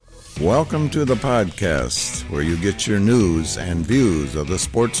Welcome to the podcast where you get your news and views of the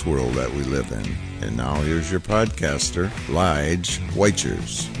sports world that we live in. And now here's your podcaster, Lige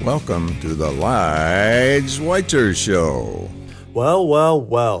Weichers. Welcome to the Lige Weichers Show.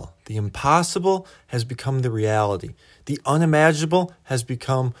 Well. The impossible has become the reality. The unimaginable has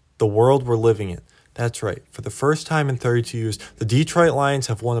become the world we're living in. That's right. For the first time in 32 years, the Detroit Lions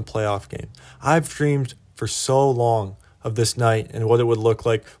have won a playoff game. I've dreamed for so long of this night and what it would look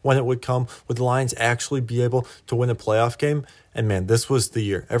like when it would come. Would the Lions actually be able to win a playoff game? And man, this was the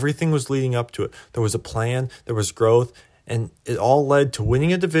year. Everything was leading up to it. There was a plan, there was growth, and it all led to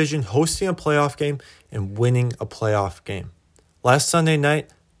winning a division, hosting a playoff game, and winning a playoff game. Last Sunday night,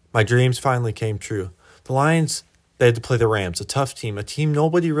 my dreams finally came true. The Lions, they had to play the Rams, a tough team, a team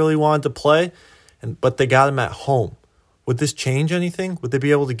nobody really wanted to play, but they got them at home. Would this change anything? Would they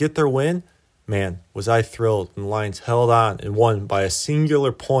be able to get their win? Man, was I thrilled when the Lions held on and won by a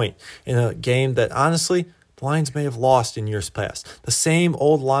singular point in a game that, honestly, the Lions may have lost in years past. The same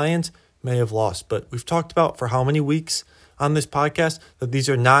old Lions may have lost, but we've talked about for how many weeks on this podcast that these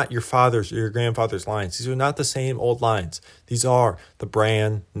are not your father's or your grandfather's Lions. These are not the same old Lions. These are the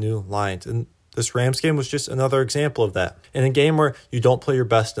brand new Lions. And this Rams game was just another example of that. In a game where you don't play your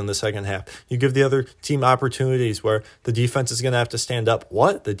best in the second half, you give the other team opportunities where the defense is going to have to stand up.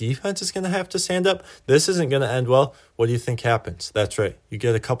 What? The defense is going to have to stand up? This isn't going to end well. What do you think happens? That's right. You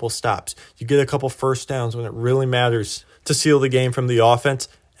get a couple stops. You get a couple first downs when it really matters to seal the game from the offense.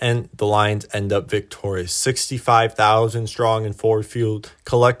 And the Lions end up victorious. 65,000 strong in Ford Field,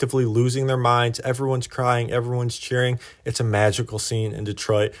 collectively losing their minds. Everyone's crying. Everyone's cheering. It's a magical scene in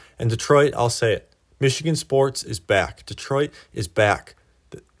Detroit. And Detroit, I'll say it, Michigan sports is back. Detroit is back.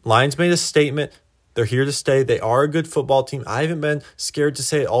 The Lions made a statement. They're here to stay. They are a good football team. I haven't been scared to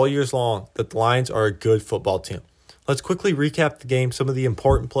say it all years long that the Lions are a good football team. Let's quickly recap the game, some of the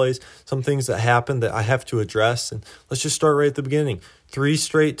important plays, some things that happened that I have to address. And let's just start right at the beginning. 3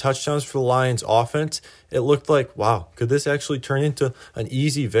 straight touchdowns for the Lions offense. It looked like, wow, could this actually turn into an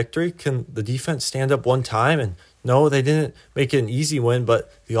easy victory? Can the defense stand up one time? And no, they didn't make it an easy win,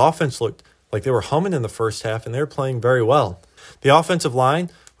 but the offense looked like they were humming in the first half, and they were playing very well. The offensive line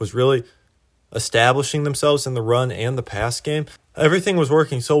was really establishing themselves in the run and the pass game. Everything was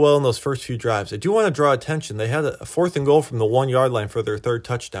working so well in those first few drives. I do want to draw attention. They had a 4th and goal from the 1-yard line for their 3rd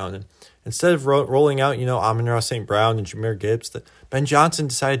touchdown. And instead of rolling out, Amon-Ra St. Brown and Jahmyr Gibbs, Ben Johnson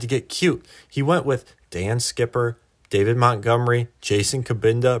decided to get cute. He went with Dan Skipper, David Montgomery, Jason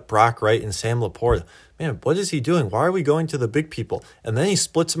Cabinda, Brock Wright, and Sam Laporta. Man, what is he doing? Why are we going to the big people? And then he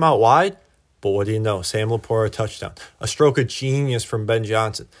splits them out wide. But what do you know? Sam Laporta touchdown. A stroke of genius from Ben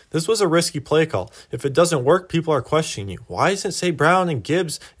Johnson. This was a risky play call. If it doesn't work, people are questioning you. Why isn't, say, Brown and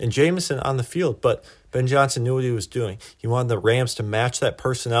Gibbs and Jamison on the field? But Ben Johnson knew what he was doing. He wanted the Rams to match that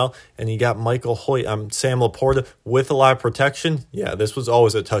personnel, and he got Michael Hoyt, Sam Laporta with a lot of protection. Yeah, this was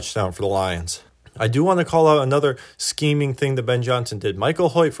always a touchdown for the Lions. I do want to call out another scheming thing that Ben Johnson did. Michael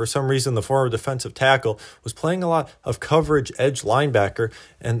Hoyt, for some reason, the former defensive tackle, was playing a lot of coverage edge linebacker,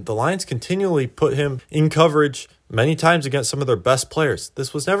 and the Lions continually put him in coverage many times against some of their best players.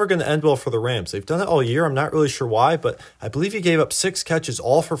 This was never going to end well for the Rams. They've done it all year. I'm not really sure why, but I believe he gave up 6 catches,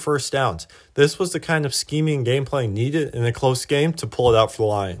 all for first downs. This was the kind of scheming and game playing needed in a close game to pull it out for the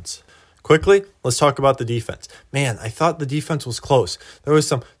Lions. Quickly, let's talk about the defense. Man, I thought the defense was close. There was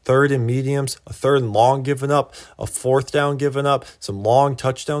some 3rd and mediums, a 3rd and long given up, a 4th down given up, some long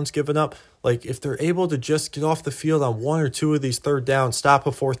touchdowns given up. Like, if they're able to just get off the field on 1 or 2 of these 3rd downs, stop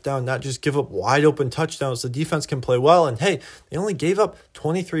a 4th down, not just give up wide open touchdowns, the defense can play well. And hey, they only gave up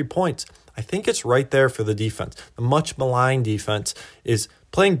 23 points. I think it's right there for the defense. The much maligned defense is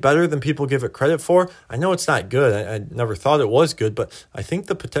playing better than people give it credit for. I know it's not good. I never thought it was good, but I think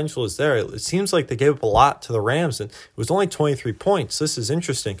the potential is there. It seems like they gave up a lot to the Rams, and it was only 23 points. This is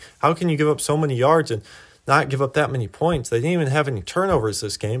interesting. How can you give up so many yards and not give up that many points? They didn't even have any turnovers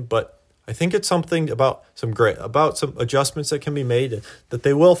this game, but I think it's something about some grit, about some adjustments that can be made, that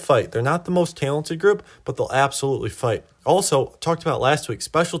they will fight. They're not the most talented group, but they'll absolutely fight. Also, talked about last week,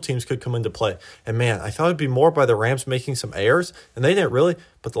 special teams could come into play. And man, I thought it'd be more by the Rams making some errors, and they didn't really,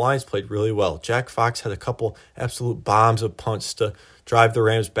 but the Lions played really well. Jack Fox had a couple absolute bombs of punts to drive the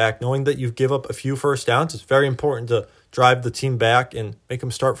Rams back. Knowing that you give up a few first downs, it's very important to drive the team back and make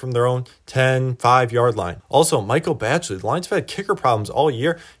them start from their own 10, 5-yard line. Also, Michael Badgley. The Lions have had kicker problems all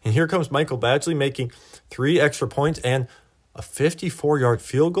year, and here comes Michael Badgley making 3 extra points and a 54-yard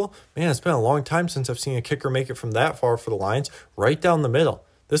field goal. Man, it's been a long time since I've seen a kicker make it from that far for the Lions, right down the middle.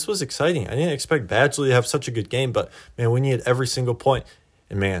 This was exciting. I didn't expect Badgley to have such a good game, but man, we needed every single point.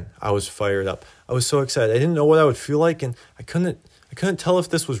 And man, I was fired up. I was so excited. I didn't know what I would feel like, and I couldn't I couldn't tell if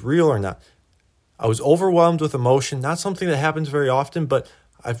this was real or not. I was overwhelmed with emotion, not something that happens very often, but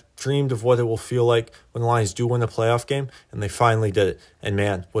I've dreamed of what it will feel like when the Lions do win a playoff game, and they finally did it. And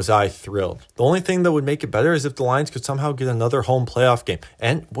man, was I thrilled. The only thing that would make it better is if the Lions could somehow get another home playoff game.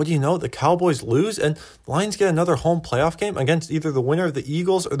 And what do you know? The Cowboys lose, and the Lions get another home playoff game against either the winner of the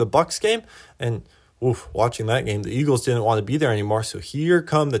Eagles or the Bucs game. And watching that game, the Eagles didn't want to be there anymore, so here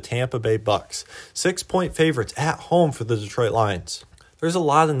come the Tampa Bay Bucs. 6-point favorites at home for the Detroit Lions. There's a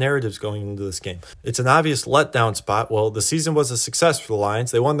lot of narratives going into this game. It's an obvious letdown spot. Well, the season was a success for the Lions.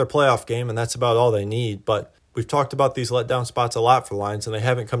 They won their playoff game, and that's about all they need. But we've talked about these letdown spots a lot for the Lions, and they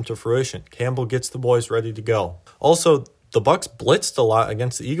haven't come to fruition. Campbell gets the boys ready to go. Also, the Bucs blitzed a lot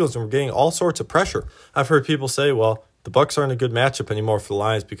against the Eagles and were getting all sorts of pressure. I've heard people say, well, the Bucs aren't a good matchup anymore for the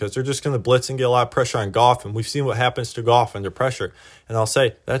Lions because they're just going to blitz and get a lot of pressure on Goff, and we've seen what happens to Goff under pressure. And I'll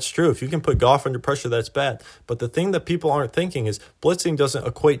say, that's true. If you can put Goff under pressure, that's bad. But the thing that people aren't thinking is blitzing doesn't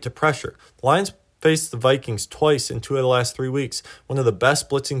equate to pressure. The Lions faced the Vikings twice in 2 of the last 3 weeks, one of the best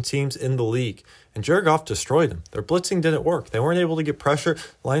blitzing teams in the league. And Jared Goff destroyed them. Their blitzing didn't work. They weren't able to get pressure.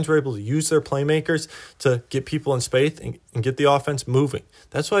 The Lions were able to use their playmakers to get people in space and get the offense moving.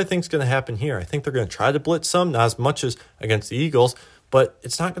 That's what I think is going to happen here. I think they're going to try to blitz some, not as much as against the Eagles, but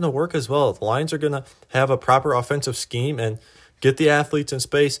it's not going to work as well. The Lions are going to have a proper offensive scheme and get the athletes in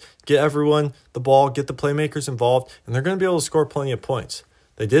space, get everyone the ball, get the playmakers involved, and they're going to be able to score plenty of points.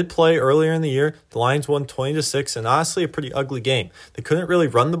 They did play earlier in the year. The Lions won 20-6, and honestly, a pretty ugly game. They couldn't really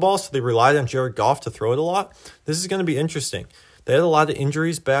run the ball, so they relied on Jared Goff to throw it a lot. This is going to be interesting. They had a lot of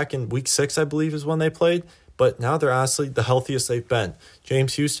injuries back in Week 6, I believe, is when they played, but now they're honestly the healthiest they've been.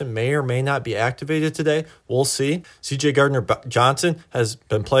 James Houston may or may not be activated today. We'll see. C.J. Gardner-Johnson has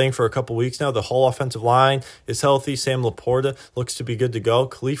been playing for a couple weeks now. The whole offensive line is healthy. Sam Laporta looks to be good to go.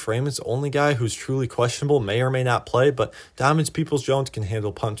 Khalif Raymond's the only guy who's truly questionable, may or may not play, but Donovan Peoples-Jones can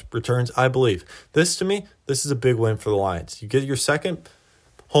handle punt returns, I believe. To me, this is a big win for the Lions. You get your second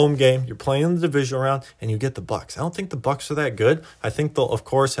home game, you're playing in the divisional round, and you get the Bucs. I don't think the Bucs are that good. I think they'll, of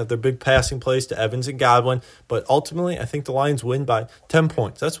course, have their big passing plays to Evans and Godwin, but ultimately, I think the Lions win by 10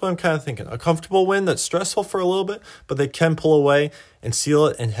 points. That's what I'm kind of thinking. A comfortable win that's stressful for a little bit, but they can pull away and seal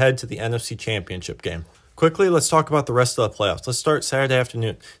it and head to the NFC Championship game. Quickly, let's talk about the rest of the playoffs. Let's start Saturday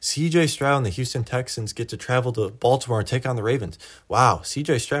afternoon. C.J. Stroud and the Houston Texans get to travel to Baltimore and take on the Ravens. Wow,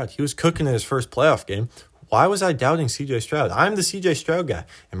 C.J. Stroud, he was cooking in his first playoff game. Why was I doubting C.J. Stroud? I'm the C.J. Stroud guy.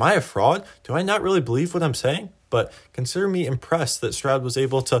 Am I a fraud? Do I not really believe what I'm saying? But consider me impressed that Stroud was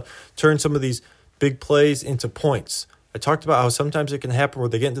able to turn some of these big plays into points. I talked about how sometimes it can happen where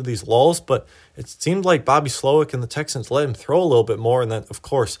they get into these lulls, but it seemed like Bobby Slowick and the Texans let him throw a little bit more. And then, of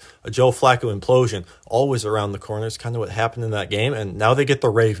course, a Joe Flacco implosion always around the corner is kind of what happened in that game. And now they get the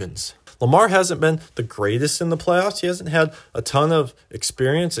Ravens. Lamar hasn't been the greatest in the playoffs. He hasn't had a ton of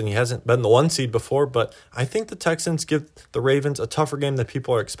experience, and he hasn't been the 1 seed before, but I think the Texans give the Ravens a tougher game than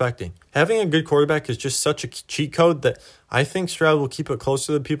people are expecting. Having a good quarterback is just such a cheat code that I think Stroud will keep it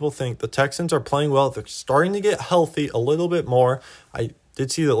closer than people think. The Texans are playing well. They're starting to get healthy a little bit more. I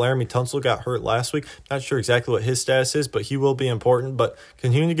did see that Laramie Tunsil got hurt last week. Not sure exactly what his status is, but he will be important. But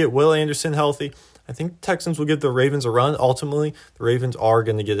continuing to get Will Anderson healthy, I think the Texans will give the Ravens a run. Ultimately, the Ravens are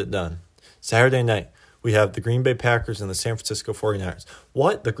going to get it done. Saturday night, we have the Green Bay Packers and the San Francisco 49ers.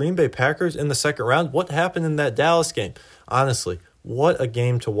 What? The Green Bay Packers in the second round? What happened in that Dallas game? Honestly, what a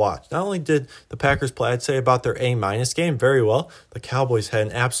game to watch. Not only did the Packers play, I'd say, about their A- game very well, the Cowboys had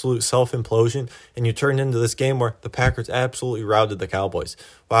an absolute self-implosion, and you turned into this game where the Packers absolutely routed the Cowboys.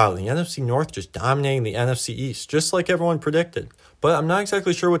 Wow, the NFC North just dominating the NFC East, just like everyone predicted. But I'm not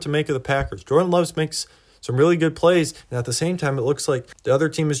exactly sure what to make of the Packers. Jordan Love makes some really good plays, and at the same time, it looks like the other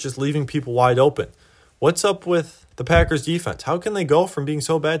team is just leaving people wide open. What's up with the Packers defense? How can they go from being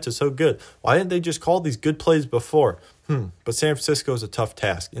so bad to so good? Why didn't they just call these good plays before? But San Francisco is a tough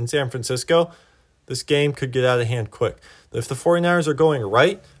task. In San Francisco, this game could get out of hand quick. If the 49ers are going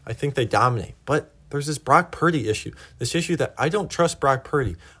right, I think they dominate. But there's this Brock Purdy issue, this issue that I don't trust Brock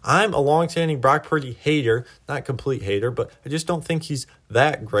Purdy. I'm a longstanding Brock Purdy hater, not complete hater, but I just don't think he's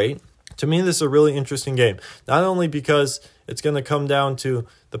that great. To me, this is a really interesting game, not only because it's going to come down to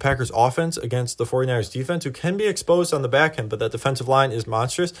the Packers offense against the 49ers defense, who can be exposed on the back end, but that defensive line is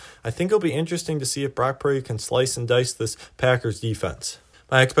monstrous. I think it'll be interesting to see if Brock Purdy can slice and dice this Packers defense.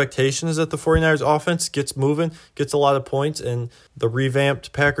 My expectation is that the 49ers offense gets moving, gets a lot of points, and the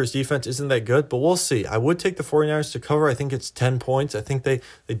revamped Packers defense isn't that good, but we'll see. I would take the 49ers to cover. I think it's 10 points. I think they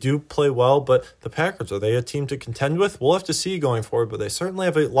do play well, but the Packers, are they a team to contend with? We'll have to see going forward, but they certainly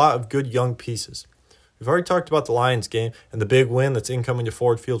have a lot of good young pieces. We've already talked about the Lions game and the big win that's incoming to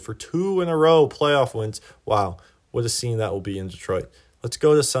Ford Field for 2 in a row playoff wins. Wow. what a scene that will be in Detroit. Let's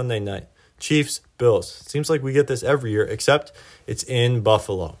go to Sunday night. Chiefs, Bills. Seems like we get this every year, except it's in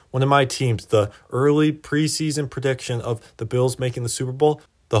Buffalo. One of my teams, the early preseason prediction of the Bills making the Super Bowl,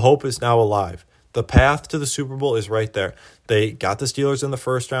 the hope is now alive. The path to the Super Bowl is right there. They got the Steelers in the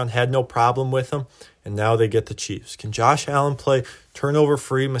first round, had no problem with them, and now they get the Chiefs. Can Josh Allen play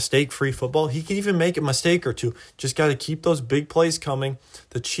turnover-free, mistake-free football? He can even make a mistake or two. Just got to keep those big plays coming.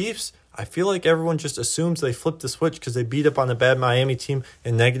 The Chiefs, I feel like everyone just assumes they flipped the switch because they beat up on a bad Miami team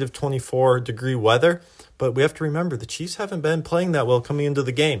in negative 24-degree weather. But we have to remember, the Chiefs haven't been playing that well coming into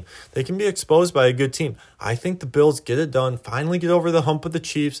the game. They can be exposed by a good team. I think the Bills get it done, finally get over the hump with the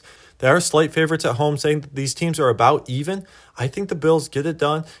Chiefs. They are slight favorites at home, saying that these teams are about even. I think the Bills get it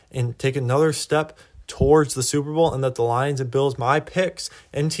done and take another step towards the Super Bowl, and that the Lions and Bills, my picks,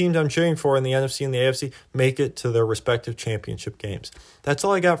 and teams I'm cheering for in the NFC and the AFC, make it to their respective championship games. That's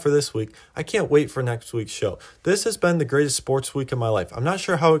all I got for this week. I can't wait for next week's show. This has been the greatest sports week of my life. I'm not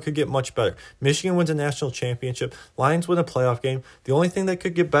sure how it could get much better. Michigan wins a national championship. Lions win a playoff game. The only thing that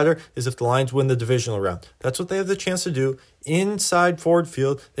could get better is if the Lions win the divisional round. That's what they have the chance to do. Inside Ford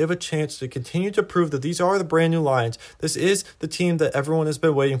Field, they have a chance to continue to prove that these are the brand new Lions. This is the team that everyone has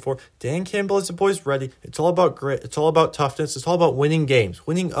been waiting for. Dan Campbell is the boys ready. It's all about grit. It's all about toughness. It's all about winning games,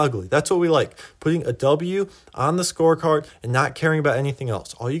 winning ugly. That's what we like. Putting a W on the scorecard and not caring about anything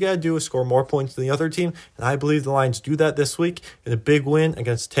else. All you got to do is score more points than the other team, and I believe the Lions do that this week in a big win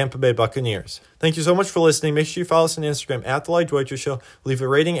against Tampa Bay Buccaneers. Thank you so much for listening. Make sure you follow us on Instagram at The Lige Wagers Show. Leave a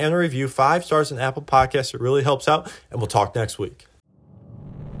rating and a review, 5 stars on Apple Podcasts. It really helps out, and we'll talk next week.